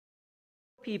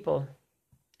People,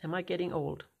 am I getting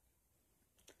old?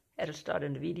 I had to start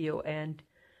in the video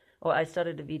I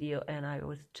started the video and I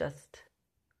was just,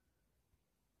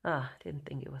 didn't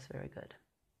think it was very good.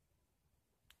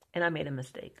 And I made a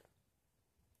mistake.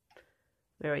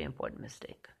 Very important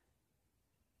mistake.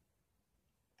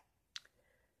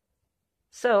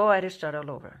 So I had to start all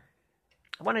over.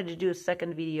 I wanted to do a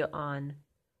second video on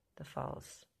the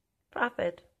false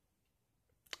prophet.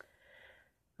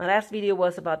 My last video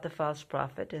was about the false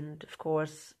prophet, and of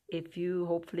course, if you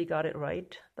hopefully got it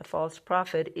right, the false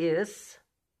prophet is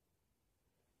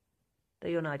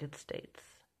the United States.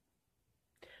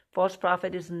 False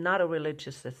prophet is not a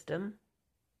religious system.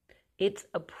 It's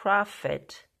a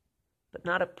prophet, but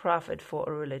not a prophet for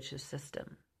a religious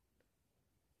system.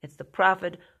 It's the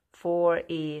prophet for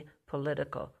a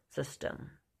political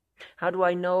system. How do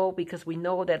I know? Because we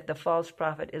know that the false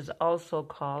prophet is also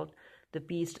called the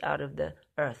beast out of the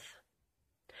earth.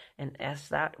 And as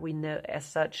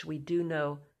such, we do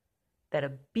know that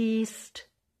a beast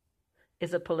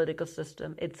is a political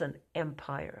system. It's an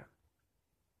empire.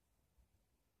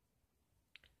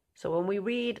 So when we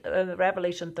read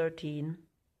Revelation 13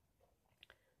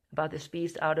 about this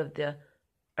beast out of the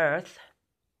earth,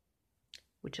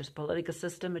 which is a political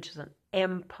system, which is an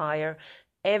empire,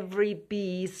 every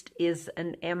beast is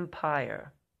an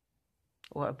empire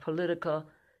or a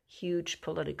huge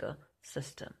political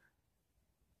system.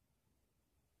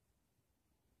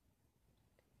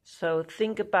 So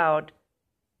think about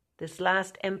this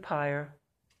last empire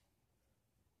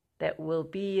that will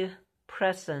be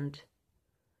present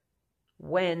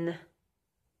when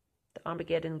the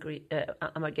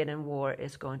Armageddon War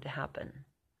is going to happen.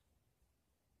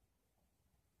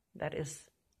 That is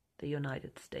the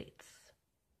United States.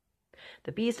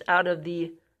 The beast out of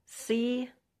the sea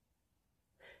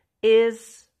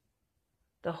is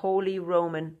the Holy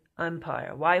Roman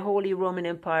Empire. Why Holy Roman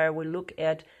Empire? We look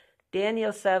at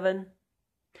Daniel 7.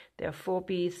 There are 4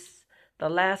 beasts. The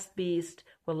last beast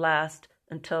will last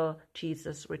until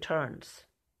Jesus returns.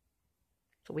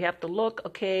 So we have to look,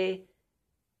 okay,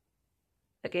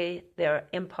 there are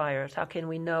empires. How can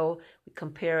we know? We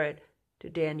compare it to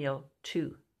Daniel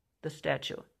 2, the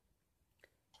statue.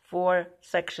 4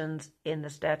 sections in the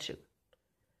statue.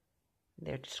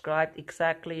 They're described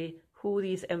exactly who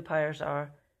these empires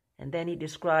are, and then he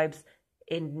describes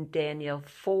in Daniel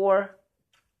 4,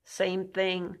 same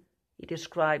thing. He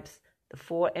describes the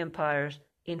 4 empires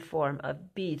in form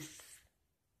of beasts.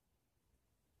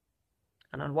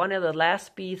 And on one of the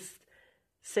last beasts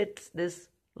sits this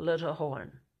little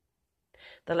horn.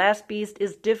 The last beast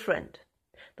is different.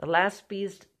 The last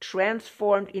beast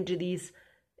transformed into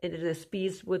this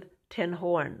beast with 10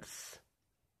 horns.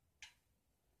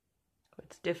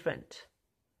 It's different.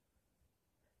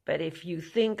 But if you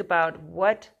think about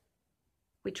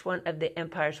which one of the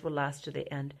empires will last to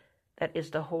the end, that is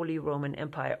the Holy Roman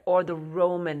Empire or the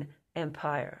Roman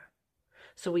Empire.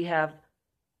 So we have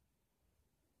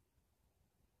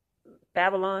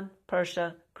Babylon,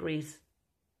 Persia, Greece,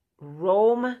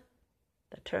 Rome,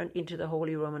 that turned into the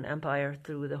Holy Roman Empire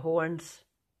through the horns,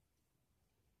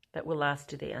 that will last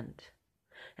to the end.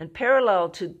 And parallel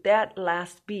to that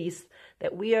last beast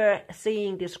that we are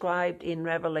seeing described in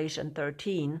Revelation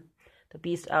 13, the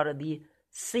beast out of the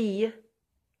sea,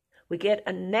 we get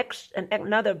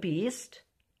another beast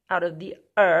out of the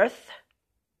earth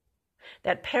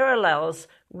that parallels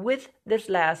with this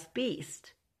last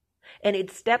beast. And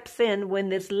it steps in when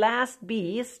this last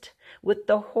beast with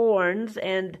the horns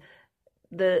and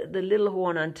the little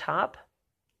horn on top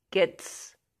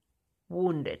gets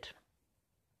wounded.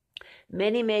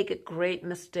 Many make a great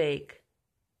mistake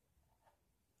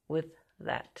with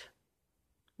that.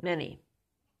 Many.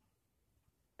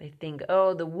 They think,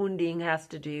 the wounding has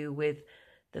to do with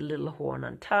the little horn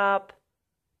on top.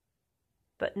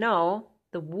 But no,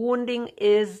 the wounding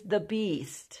is the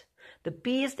beast. The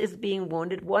beast is being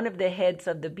wounded. One of the heads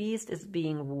of the beast is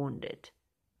being wounded.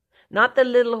 Not the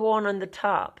little horn on the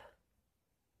top.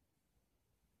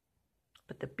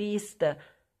 But the beast, the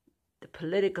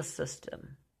political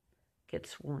system,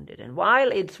 gets wounded. And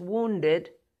while it's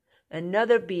wounded,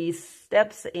 another beast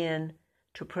steps in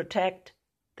to protect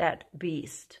that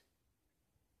beast.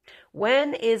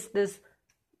 When is this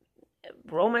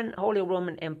Holy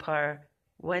Roman Empire,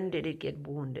 when did it get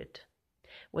wounded?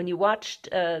 When you watched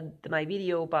my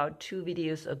video about 2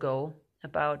 videos ago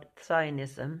about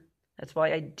Zionism, that's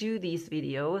why I do these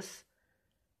videos,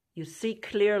 you see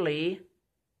clearly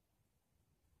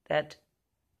that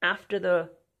after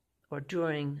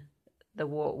during the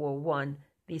World War I,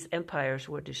 these empires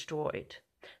were destroyed.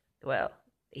 Well,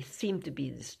 they seem to be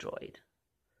destroyed.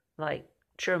 Like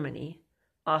Germany,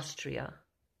 Austria,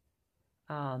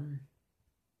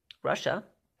 Russia,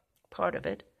 part of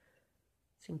it,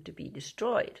 seemed to be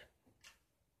destroyed.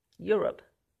 Europe.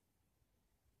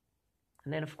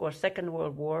 And then, of course, Second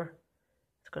World War,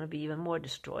 it's going to be even more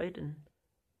destroyed.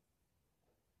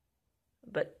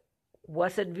 But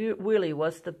was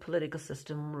the political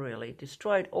system really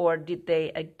destroyed? Or did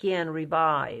they again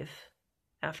revive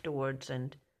afterwards?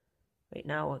 And right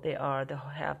now they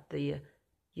have the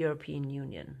European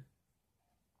Union.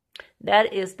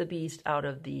 That is the beast out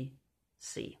of the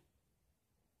sea.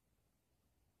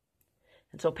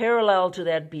 And so parallel to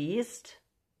that beast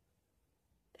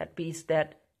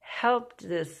that helped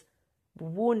this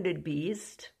wounded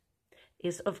beast,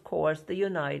 is of course the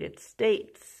United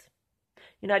States.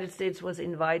 United States was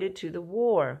invited to the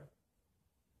war.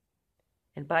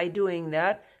 And by doing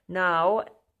that, now,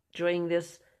 during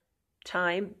this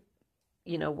time,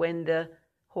 when the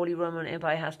Holy Roman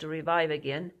Empire has to revive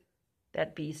again,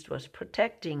 that beast was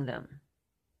protecting them.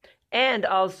 And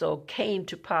also came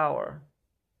to power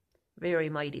very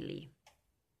mightily.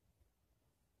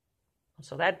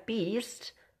 So that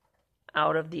beast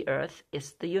out of the earth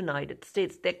is the United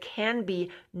States. There can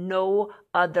be no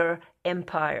other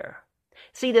empire.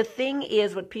 See, the thing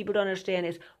is, what people don't understand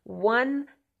is one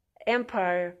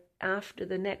empire after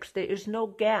the next. There is no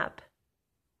gap.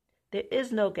 There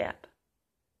is no gap.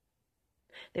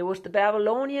 There was the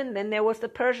Babylonian, then there was the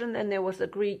Persian, then there was the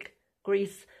Greek,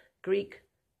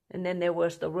 and then there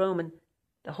was the Roman,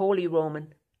 the Holy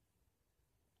Roman,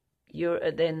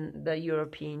 then the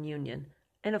European Union.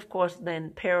 And of course,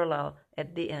 then parallel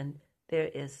at the end, there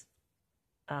is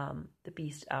the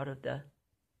beast out of the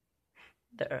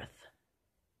earth.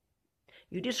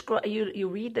 You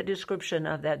read the description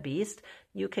of that beast,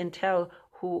 you can tell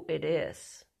who it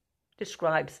is.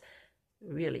 Describes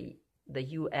really the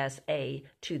USA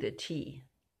to the T.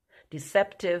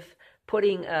 Deceptive,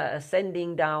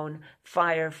 sending down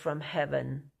fire from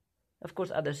heaven. Of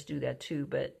course, others do that too,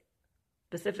 but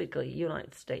specifically,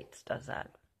 United States does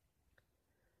that.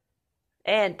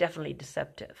 And definitely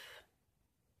deceptive.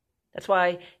 That's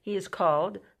why he is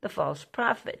called the false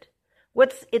prophet.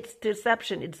 What's its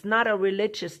deception? It's not a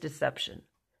religious deception.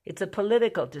 It's a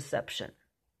political deception.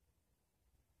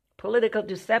 Political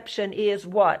deception is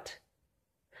what?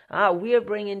 We're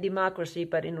bringing democracy,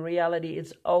 but in reality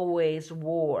it's always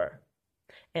war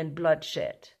and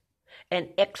bloodshed and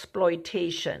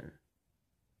exploitation.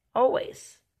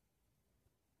 Always.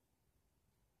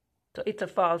 So it's a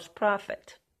false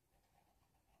prophet.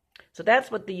 So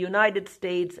that's what the United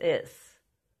States is.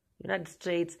 The United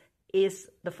States is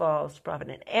the false prophet.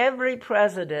 And every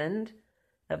president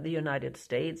of the United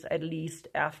States, at least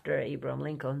after Abraham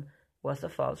Lincoln, was a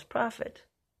false prophet.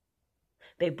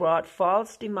 They brought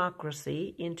false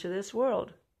democracy into this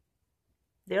world.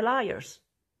 They're liars.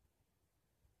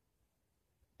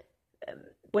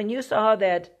 When you saw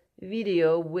that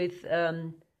video with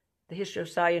the history of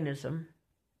Zionism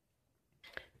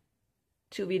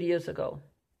 2 videos ago,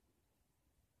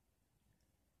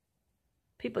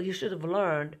 people, you should have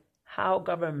learned how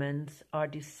governments are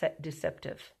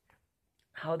deceptive,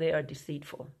 how they are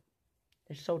deceitful.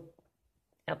 They're so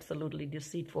absolutely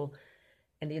deceitful,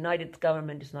 and the United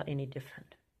government is not any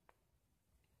different.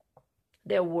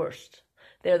 They're worst.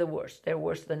 They're the worst. They're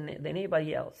worse than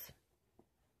anybody else.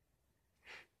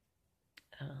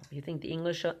 You think the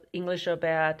English are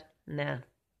bad? Nah.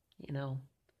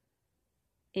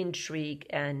 Intrigue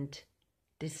and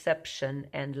deception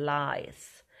and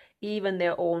lies. Even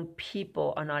their own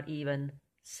people are not even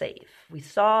safe. We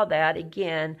saw that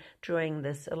again during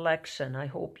this election. I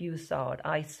hope you saw it.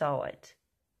 I saw it.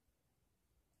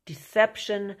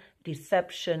 Deception,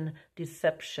 deception,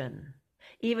 deception.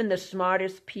 Even the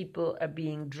smartest people are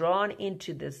being drawn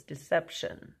into this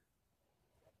deception.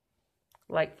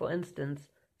 Like, for instance,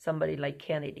 somebody like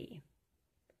Kennedy.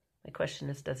 My question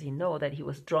is, does he know that he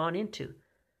was drawn into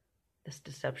this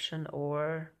deception,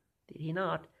 or did he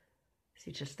not? Is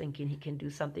he just thinking he can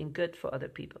do something good for other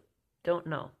people? Don't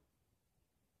know.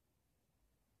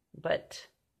 But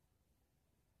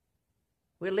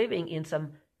we're living in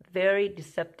some very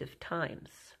deceptive times.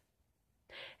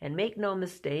 And make no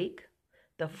mistake,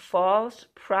 the false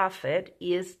prophet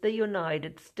is the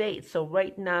United States. So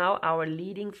right now, our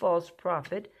leading false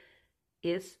prophet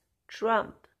is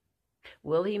Trump.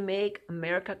 Will he make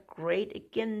America great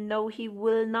again? No, he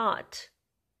will not.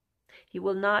 He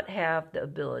will not have the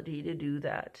ability to do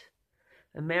that.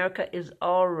 America is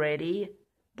already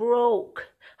broke.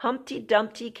 Humpty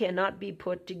Dumpty cannot be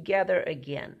put together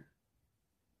again.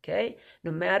 Okay?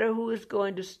 No matter who is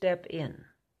going to step in.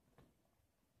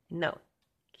 No.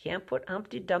 Can't put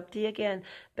Humpty Dumpty again.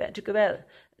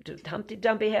 Humpty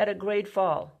Dumpty had a great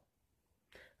fall.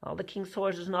 All the king's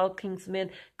horses and all king's men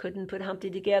couldn't put Humpty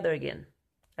together again.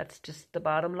 That's just the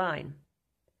bottom line.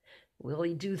 Will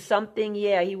he do something?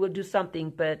 Yeah, he will do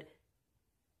something, but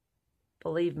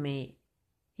believe me,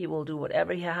 he will do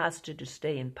whatever he has to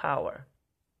stay in power.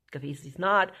 If he's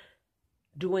not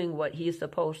doing what he's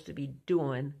supposed to be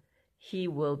doing, he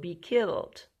will be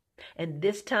killed. And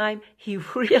this time, he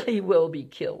really will be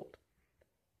killed.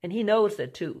 And he knows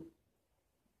it too.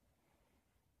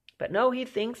 But no, he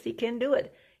thinks he can do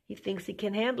it. He thinks he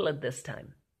can handle it this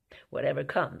time, whatever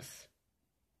comes.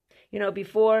 You know,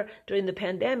 before, during the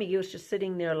pandemic, he was just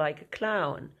sitting there like a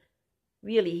clown.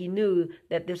 Really, he knew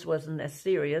that this wasn't as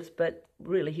serious, but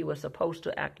really he was supposed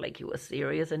to act like he was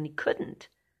serious, and he couldn't.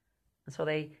 And so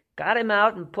they got him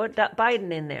out and put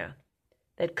Biden in there.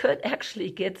 That could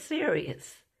actually get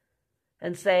serious.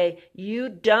 And say, you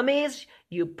dummies,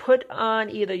 you put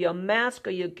on either your mask or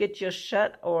you get your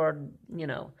shot, or, you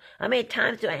know, how many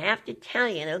times do I have to tell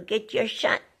you to get your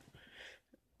shot?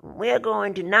 We're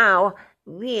going to now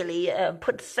really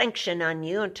put sanction on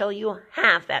you until you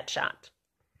have that shot.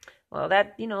 Well,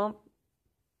 that, you know,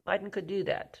 Biden could do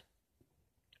that.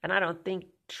 And I don't think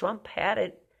Trump had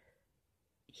it.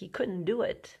 He couldn't do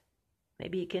it.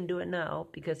 Maybe he can do it now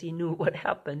because he knew what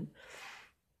happened.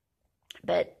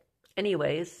 But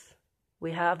anyways,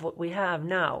 we have what we have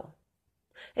now.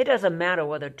 It doesn't matter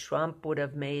whether Trump would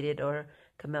have made it or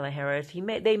Kamala Harris.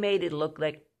 They made it look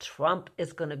like Trump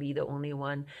is going to be the only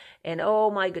one. And oh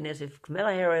my goodness, if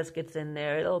Kamala Harris gets in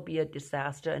there, it'll be a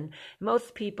disaster. And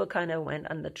most people kind of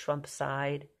went on the Trump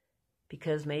side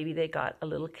because maybe they got a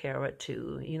little carrot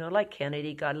too. You know, like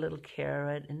Kennedy got a little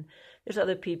carrot. And there's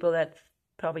other people that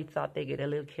probably thought they get a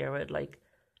little carrot, like,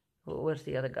 what's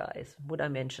the other guys? What I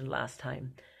mentioned last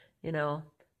time. You know,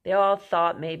 they all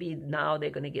thought maybe now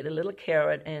they're going to get a little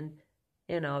carrot and,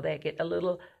 you know, they get a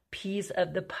little piece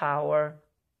of the power.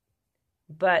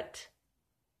 But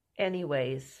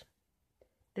anyways,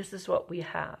 this is what we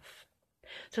have.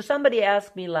 So somebody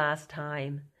asked me last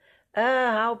time,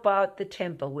 how about the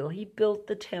temple? Will he build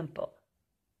the temple?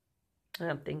 And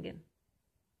I'm thinking,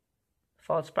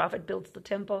 false prophet builds the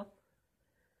temple?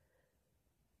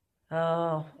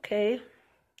 Oh, okay.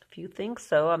 If you think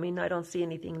so, I mean, I don't see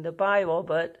anything in the Bible,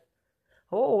 but,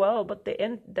 oh, well, but the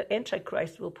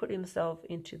Antichrist will put himself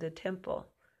into the temple.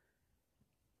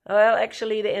 Well,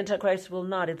 actually, the Antichrist will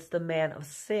not. It's the man of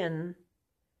sin.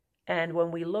 And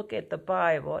when we look at the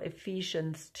Bible,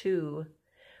 Ephesians 2,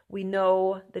 we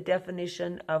know the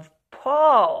definition of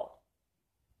Paul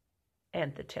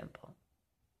and the temple.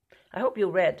 I hope you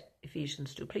read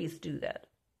Ephesians 2. Please do that.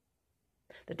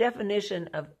 The definition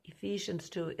of Ephesians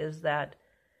 2 is that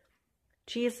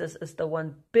Jesus is the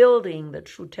one building the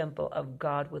true temple of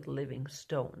God with living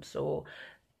stones. So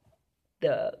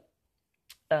the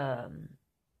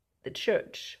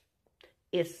church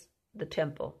is the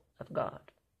temple of God.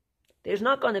 There's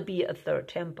not going to be a third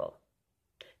temple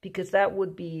because that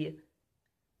would be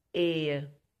it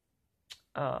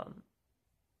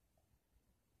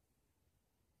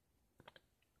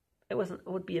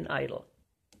would be an idol,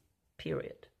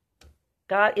 period.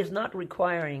 God is not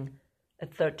requiring a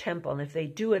third temple, and if they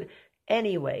do it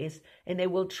anyways, and they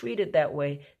will treat it that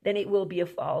way, then it will be a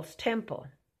false temple.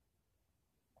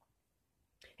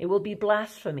 It will be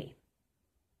blasphemy.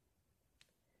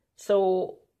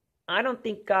 So I don't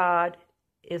think God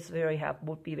is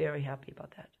would be very happy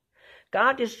about that.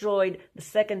 God destroyed the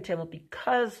second temple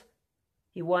because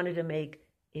he wanted to make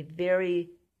a very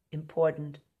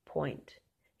important point.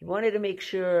 He wanted to make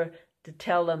sure to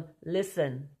tell them,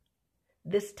 listen,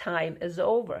 this time is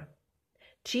over.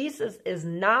 Jesus is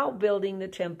now building the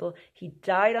temple. He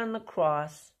died on the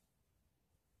cross.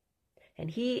 And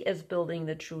he is building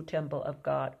the true temple of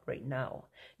God right now.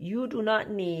 You do not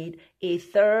need a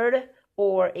third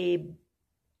or a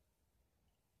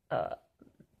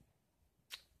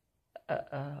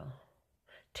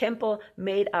temple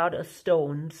made out of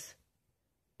stones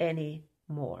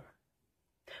anymore.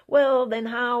 Well, then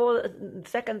how, 2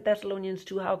 Thessalonians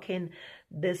 2, how can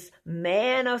this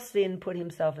man of sin put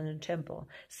himself in the temple?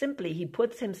 Simply, he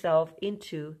puts himself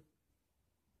into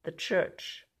the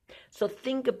church. So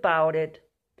think about it.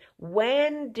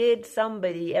 When did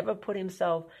somebody ever put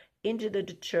himself into the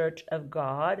church of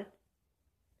God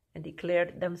and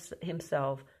declared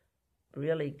himself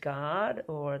really God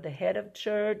or the head of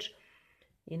church,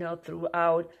 you know,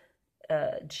 throughout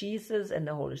Jesus and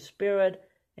the Holy Spirit,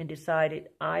 and decided,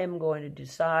 I am going to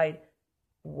decide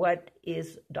what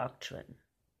is doctrine?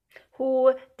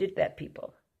 Who did that,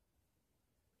 people?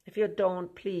 If you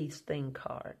don't, please think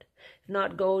hard. If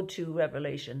not, go to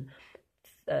Revelation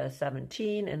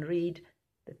 17 and read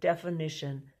the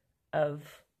definition of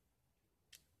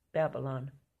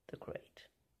Babylon the Great.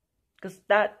 Because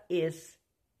that is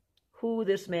who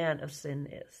this man of sin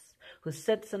is, who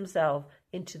sets himself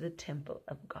into the temple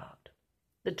of God,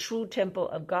 the true temple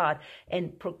of God,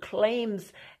 and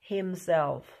proclaims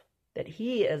himself that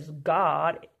he is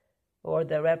God or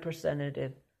the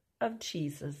representative of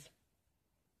Jesus.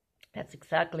 That's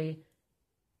exactly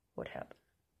what happened.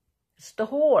 It's the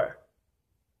whore.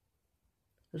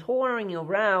 It's whoring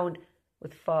around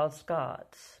with false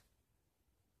gods.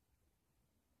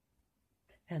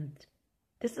 And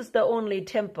this is the only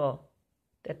temple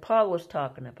that Paul was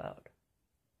talking about.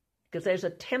 Because there's a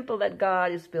temple that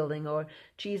God is building or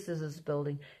Jesus is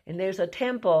building. And there's a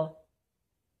temple,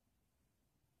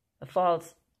 a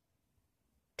false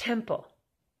temple.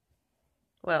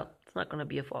 Well, it's not going to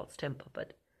be a false temple,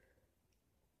 but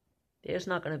there's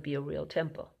not going to be a real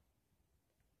temple.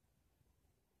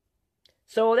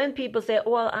 So then people say,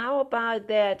 well, how about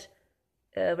that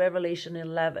Revelation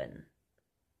 11,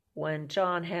 when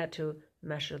John had to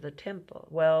measure the temple?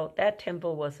 Well, that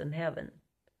temple was in heaven.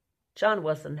 John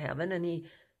was in heaven, and he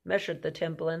measured the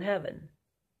temple in heaven.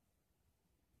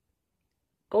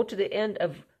 Go to the end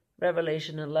of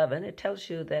Revelation 11. It tells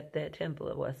you that the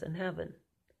temple was in heaven.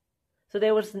 So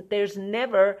there's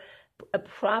never a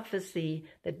prophecy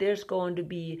that there's going to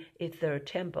be a third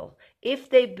temple. If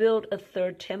they build a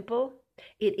third temple,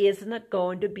 it is not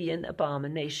going to be an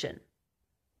abomination.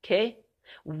 Okay?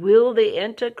 Will the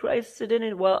Antichrist sit in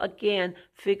it? Well, again,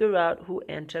 figure out who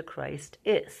Antichrist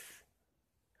is.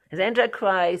 Is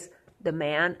Antichrist the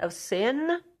man of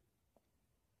sin,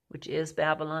 which is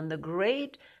Babylon the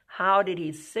Great? How did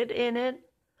he sit in it?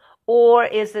 Or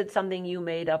is it something you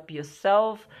made up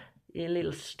yourself, in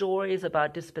little stories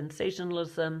about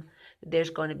dispensationalism? There's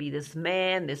going to be this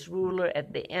man, this ruler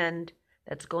at the end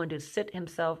that's going to sit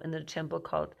himself in the temple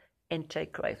called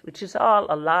Antichrist, which is all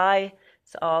a lie.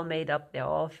 It's all made up. They're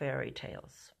all fairy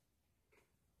tales.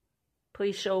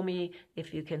 Please show me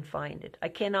if you can find it. I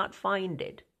cannot find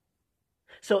it.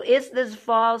 So is this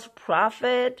false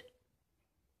prophet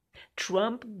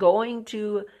Trump going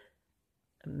to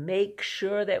make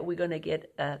sure that we're going to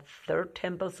get a third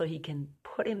temple so he can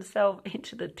put himself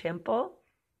into the temple?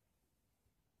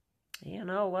 You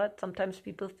know what? Sometimes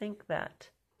people think that.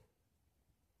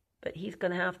 But he's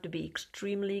going to have to be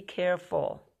extremely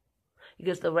careful,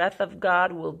 because the wrath of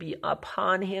God will be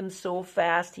upon him so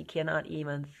fast he cannot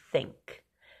even think.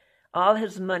 All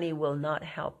his money will not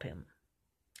help him.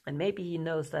 And maybe he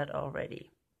knows that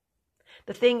already.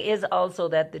 The thing is also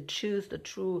that the Jews, the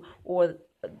true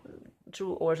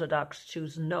Orthodox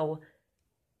Jews, know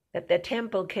that the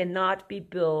temple cannot be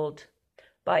built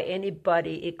by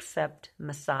anybody except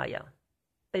Messiah.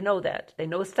 They know that. They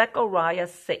know Zechariah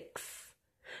 6.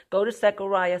 Go to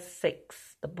Zechariah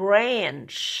 6. The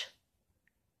branch.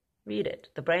 Read it.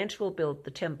 The branch will build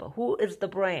the temple. Who is the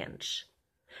branch?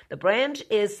 The branch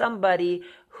is somebody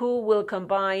who will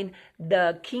combine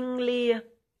the kingly,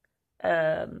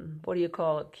 what do you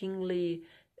call it? Kingly,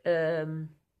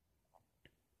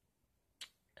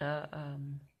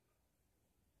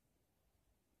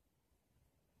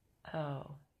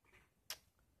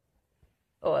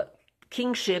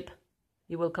 kingship.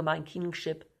 You will combine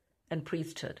kingship and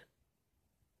priesthood.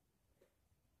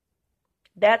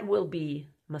 That will be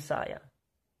Messiah.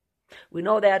 We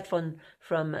know that from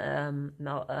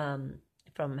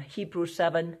Hebrews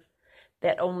 7,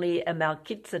 that only a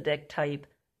Melchizedek type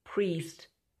priest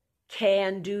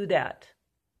can do that,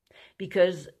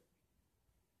 because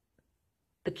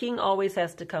the king always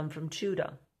has to come from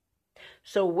Judah.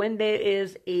 So when there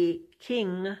is a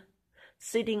king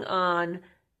sitting on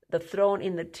the throne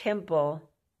in the temple,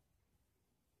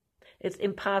 it's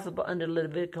impossible under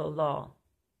Levitical law,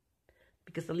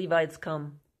 because the Levites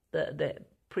come, the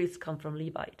priests come from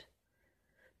Levite.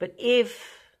 But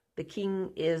if the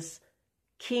king is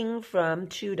king from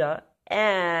Judah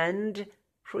and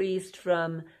priest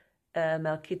from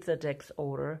Melchizedek's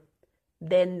order,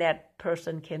 then that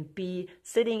person can be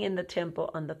sitting in the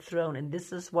temple on the throne. And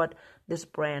this is what this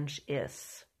branch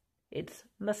is. It's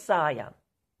Messiah.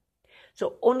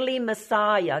 So only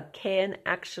Messiah can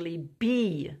actually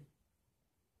be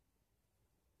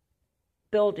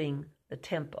building the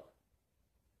temple.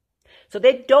 So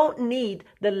they don't need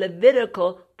the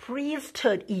Levitical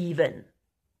priesthood even.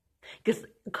 Because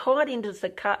according to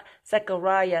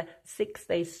Zechariah 6,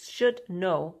 they should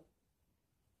know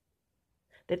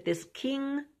that this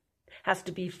king has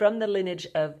to be from the lineage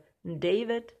of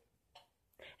David,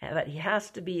 and that he has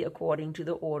to be, according to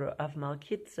the order of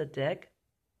Melchizedek,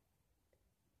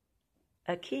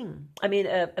 a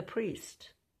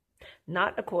priest.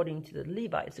 Not according to the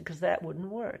Levites, because that wouldn't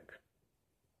work.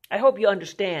 I hope you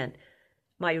understand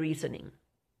my reasoning.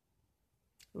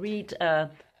 Read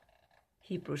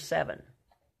Hebrews 7.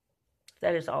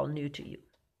 That is all new to you.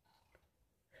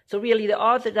 So really, the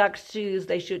Orthodox Jews,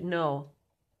 they should know.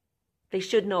 They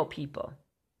should know, people,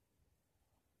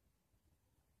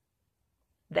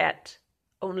 that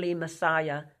only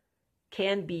Messiah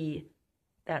can be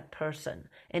that person.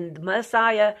 And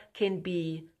Messiah can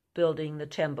be building the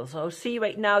temple. So see,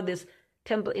 right now, this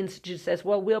Temple Institute says,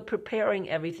 well, we're preparing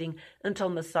everything until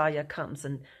Messiah comes.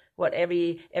 And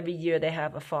every year they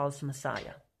have a false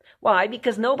Messiah. Why?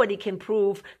 Because nobody can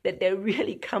prove that they're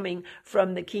really coming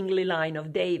from the kingly line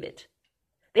of David.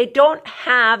 They don't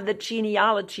have the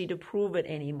genealogy to prove it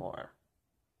anymore.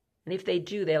 And if they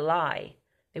do, they lie.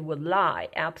 They will lie,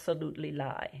 absolutely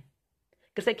lie.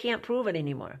 Because they can't prove it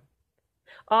anymore.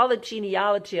 All the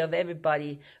genealogy of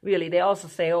everybody, really, they also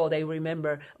say, oh, they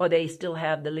remember, or they still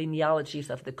have the genealogies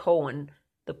of the Cohen,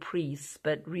 the priests,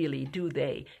 but really, do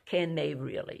they? Can they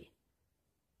really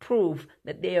prove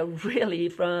that they are really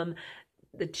from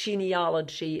the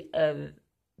genealogy of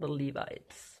the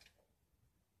Levites?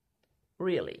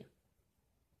 Really.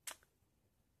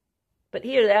 But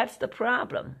here, that's the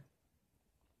problem.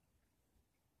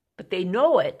 But they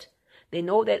know it. They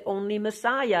know that only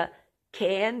Messiah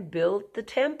can build the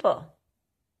temple.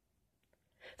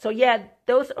 So yeah,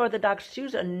 those Orthodox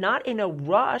Jews are not in a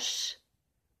rush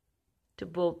to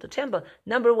build the temple.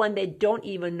 Number one, they don't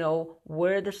even know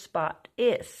where the spot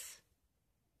is.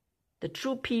 The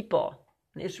true people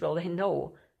in Israel,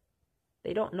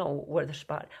 they don't know where the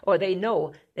spot, or they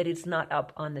know that it's not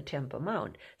up on the Temple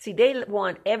Mount. See, they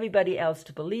want everybody else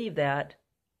to believe that,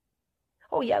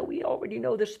 oh yeah, we already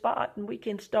know the spot and we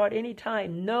can start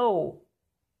anytime. No.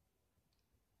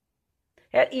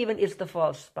 That even is the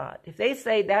false spot. If they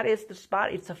say that is the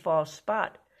spot, it's a false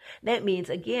spot. That means,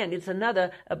 again, it's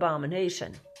another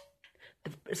abomination.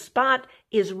 The spot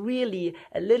is really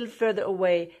a little further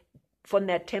away from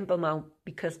that Temple Mount,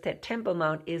 because that Temple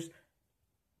Mount is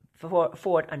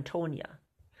Fort Antonia,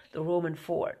 the Roman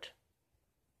fort.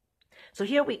 So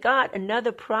here we got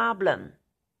another problem.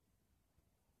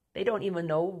 They don't even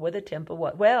know where the temple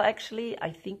was. Well, actually,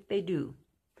 I think they do.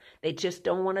 They just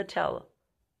don't want to tell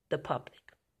the public.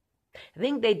 I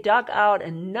think they dug out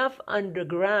enough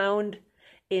underground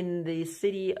in the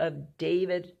city of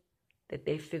David that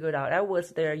they figured out. I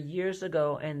was there years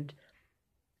ago, and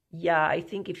yeah, I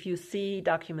think if you see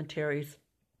documentaries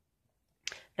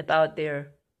about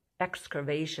their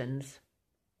excavations,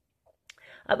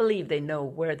 I believe they know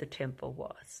where the temple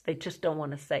was. They just don't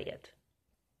want to say it.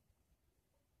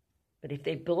 But if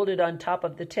they build it on top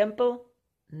of the temple,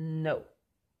 no.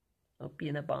 It'll be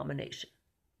an abomination.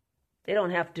 They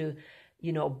don't have to,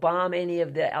 bomb any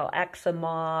of the Al-Aqsa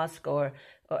Mosque or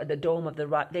the Dome of the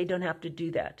Rock. They don't have to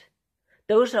do that.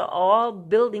 Those are all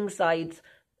building sites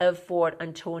of Fort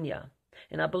Antonia.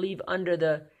 And I believe under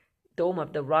the Dome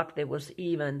of the Rock there was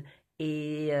even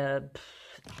a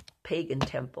pagan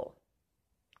temple.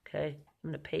 Okay?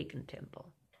 A pagan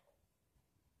temple.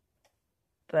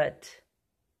 But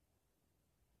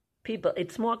people,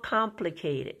 it's more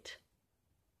complicated.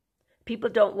 People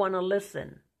don't want to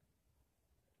listen.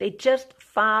 They just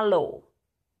follow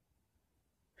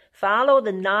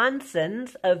the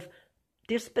nonsense of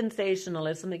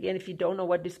dispensationalism. Again, if you don't know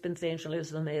what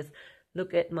dispensationalism is,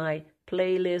 look at my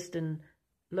playlist and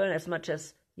learn as much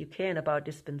as you can about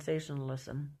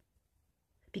dispensationalism.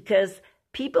 Because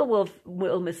people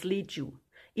will mislead you.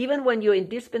 Even when you're in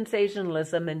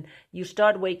dispensationalism and you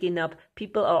start waking up,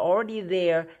 people are already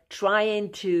there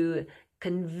trying to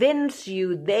convince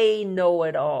you they know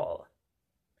it all.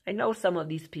 I know some of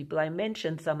these people. I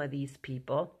mentioned some of these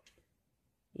people.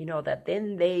 That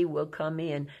then they will come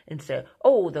in and say,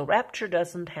 oh, the rapture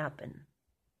doesn't happen.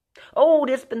 Oh,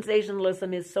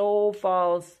 dispensationalism is so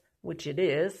false, which it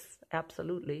is,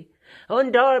 absolutely. Oh,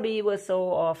 and Darby was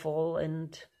so awful,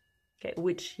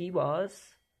 which he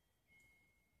was.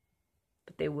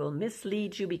 But they will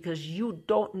mislead you because you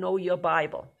don't know your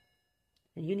Bible.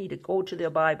 And you need to go to their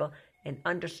Bible and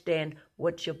understand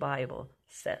what your Bible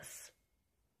says.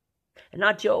 And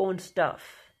not your own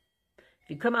stuff. If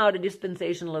you come out of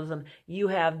dispensationalism, you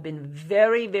have been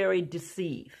very, very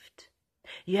deceived.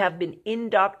 You have been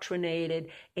indoctrinated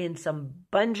in some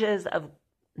bunches of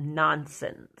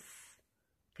nonsense.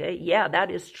 Okay, yeah, that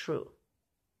is true.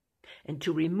 And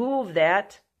to remove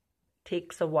that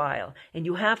takes a while. And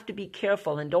you have to be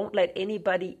careful and don't let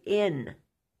anybody in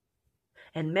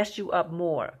and mess you up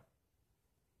more.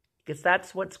 Because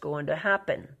that's what's going to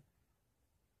happen.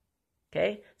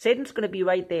 Okay? Satan's going to be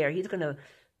right there. He's going to,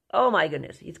 oh my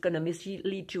goodness, he's going to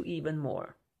mislead you even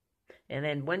more. And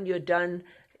then when you're done,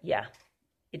 yeah,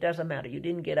 it doesn't matter. You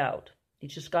didn't get out. You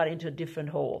just got into a different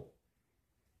hole.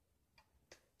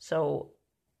 So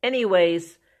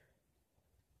anyways,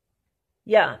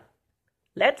 yeah,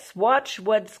 let's watch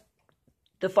what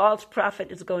the false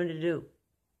prophet is going to do.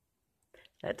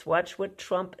 Let's watch what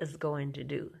Trump is going to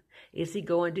do. Is he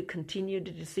going to continue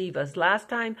to deceive us? Last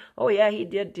time, oh yeah, he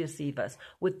did deceive us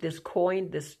with this coin,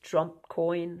 this Trump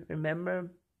coin,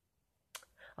 remember?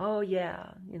 Oh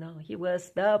yeah, he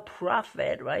was the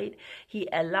prophet, right? He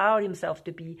allowed himself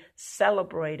to be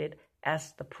celebrated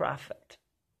as the prophet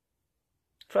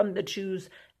from the Jews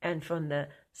and from the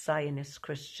Zionist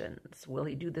Christians. Will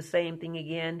he do the same thing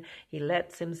again? He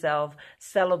lets himself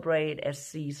celebrate as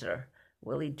Caesar.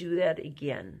 Will he do that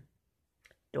again?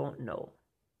 Don't know.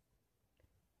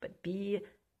 But be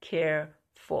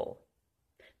careful.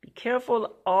 Be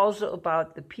careful also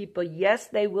about the people. Yes,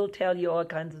 they will tell you all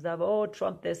kinds of stuff. Oh,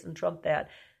 Trump this and Trump that.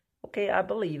 Okay, I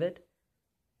believe it.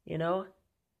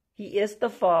 He is the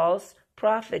false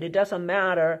prophet. It doesn't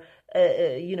matter,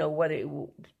 whether,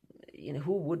 who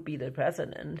would be the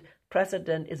president.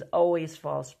 President is always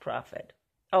false prophet.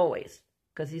 Always.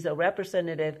 Because he's a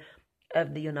representative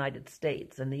of the United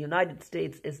States. And the United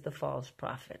States is the false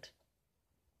prophet.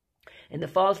 And the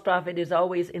false prophet is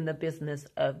always in the business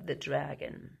of the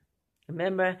dragon.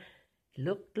 Remember, he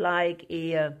looked like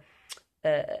a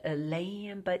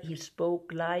lamb, but he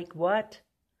spoke like what?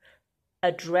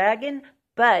 A dragon,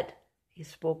 but he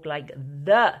spoke like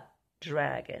the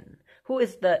dragon. Who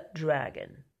is the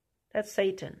dragon? That's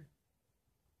Satan.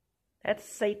 That's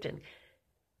Satan.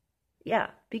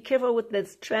 Yeah, be careful with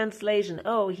this translation.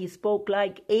 Oh, he spoke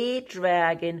like a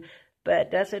dragon,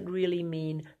 but does it really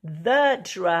mean the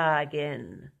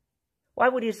dragon? Why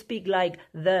would he speak like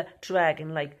the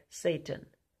dragon, like Satan?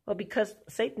 Well, because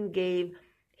Satan gave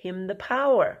him the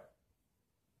power.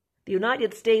 The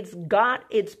United States got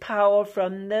its power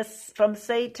from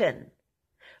Satan.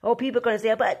 Oh, people are going to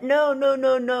say, but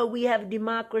no, we have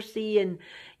democracy and,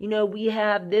 we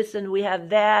have this and we have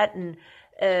that and,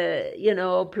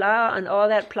 blah, and all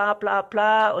that,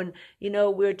 blah, and,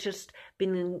 we're just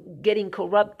been getting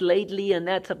corrupt lately, and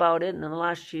that's about it. And in the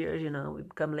last years, we've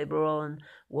become liberal and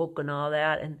woke and all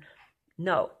that. And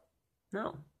no,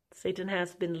 Satan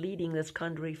has been leading this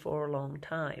country for a long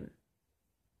time.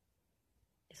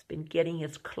 He's been getting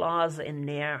his claws in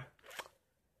there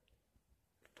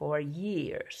for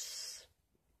years.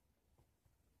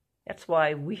 That's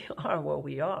why we are what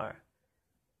we are.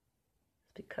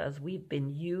 Because we've been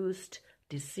used,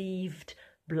 deceived,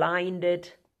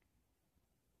 blinded,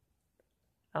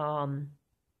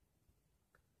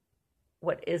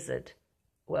 what is it?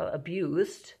 Well,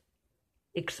 abused,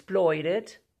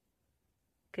 exploited.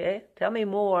 Okay, tell me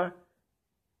more.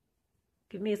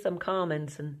 Give me some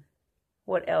comments and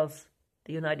what else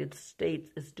the United States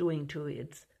is doing to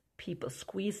its people,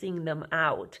 squeezing them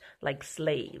out like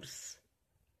slaves.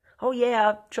 Oh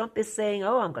yeah, Trump is saying,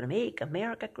 oh, I'm going to make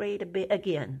America great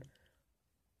again.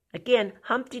 Again,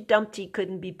 Humpty Dumpty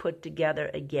couldn't be put together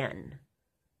again.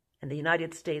 And the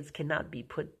United States cannot be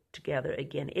put together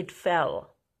again. It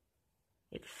fell.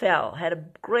 It fell, had a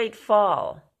great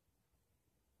fall.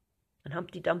 And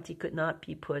Humpty Dumpty could not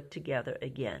be put together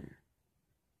again.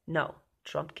 No,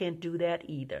 Trump can't do that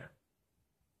either.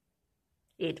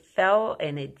 It fell,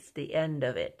 and it's the end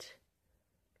of it.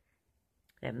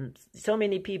 And so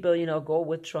many people, go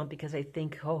with Trump because they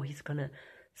think, oh, he's going to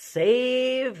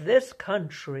save this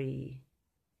country.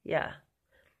 Yeah.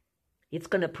 It's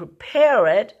going to prepare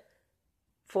it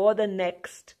for the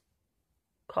next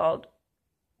called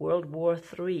World War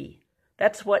III.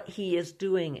 That's what he is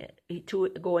going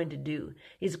to do.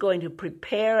 He's going to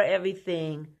prepare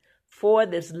everything for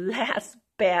this last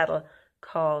battle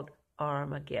called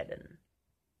Armageddon,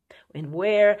 and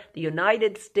where the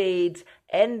United States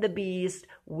and the beast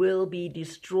will be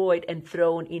destroyed and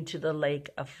thrown into the lake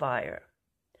of fire.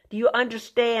 Do you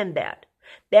understand that?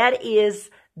 That is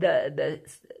the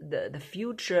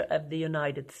future of the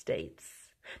United States.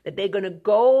 That they're going to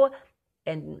go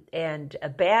and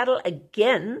battle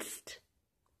against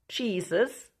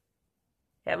Jesus,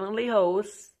 heavenly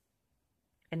hosts,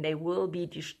 and they will be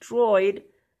destroyed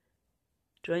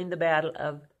during the battle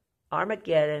of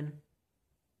Armageddon,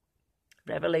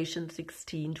 Revelation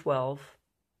 16:12.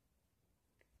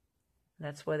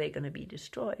 That's where they're going to be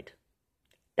destroyed.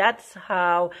 That's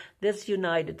how this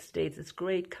United States, this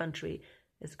great country,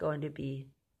 is going to be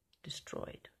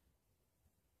destroyed.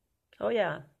 Oh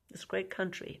yeah, this great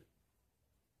country.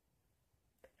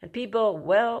 And people,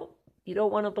 well, you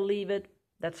don't want to believe it,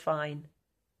 that's fine.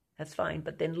 That's fine.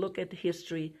 But then look at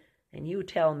history and you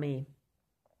tell me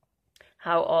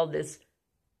how all this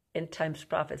end times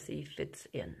prophecy fits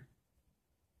in.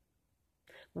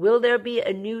 Will there be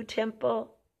a new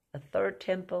temple, a third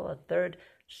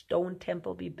stone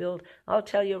temple be built. I'll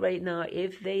tell you right now,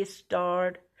 if they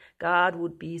start, God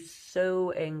would be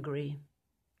so angry.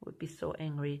 Would be so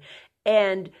angry.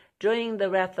 And during the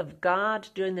wrath of God,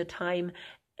 during the time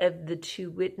of the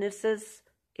two witnesses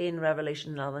in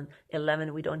Revelation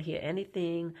 11, we don't hear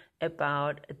anything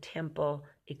about a temple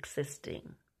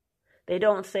existing. They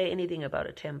don't say anything about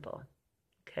a temple.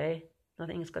 Okay?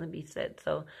 Nothing is going to be said.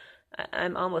 So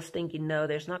I'm almost thinking, no,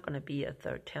 there's not going to be a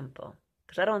third temple.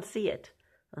 Because I don't see it.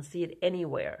 I don't see it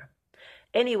anywhere.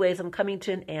 Anyways, I'm coming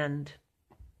to an end.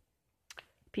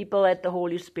 People, let the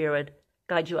Holy Spirit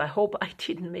guide you. I hope I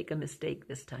didn't make a mistake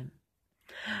this time.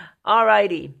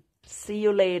 Alrighty. See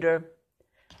you later.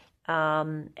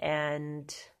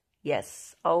 And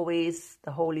yes, always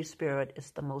the Holy Spirit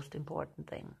is the most important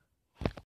thing.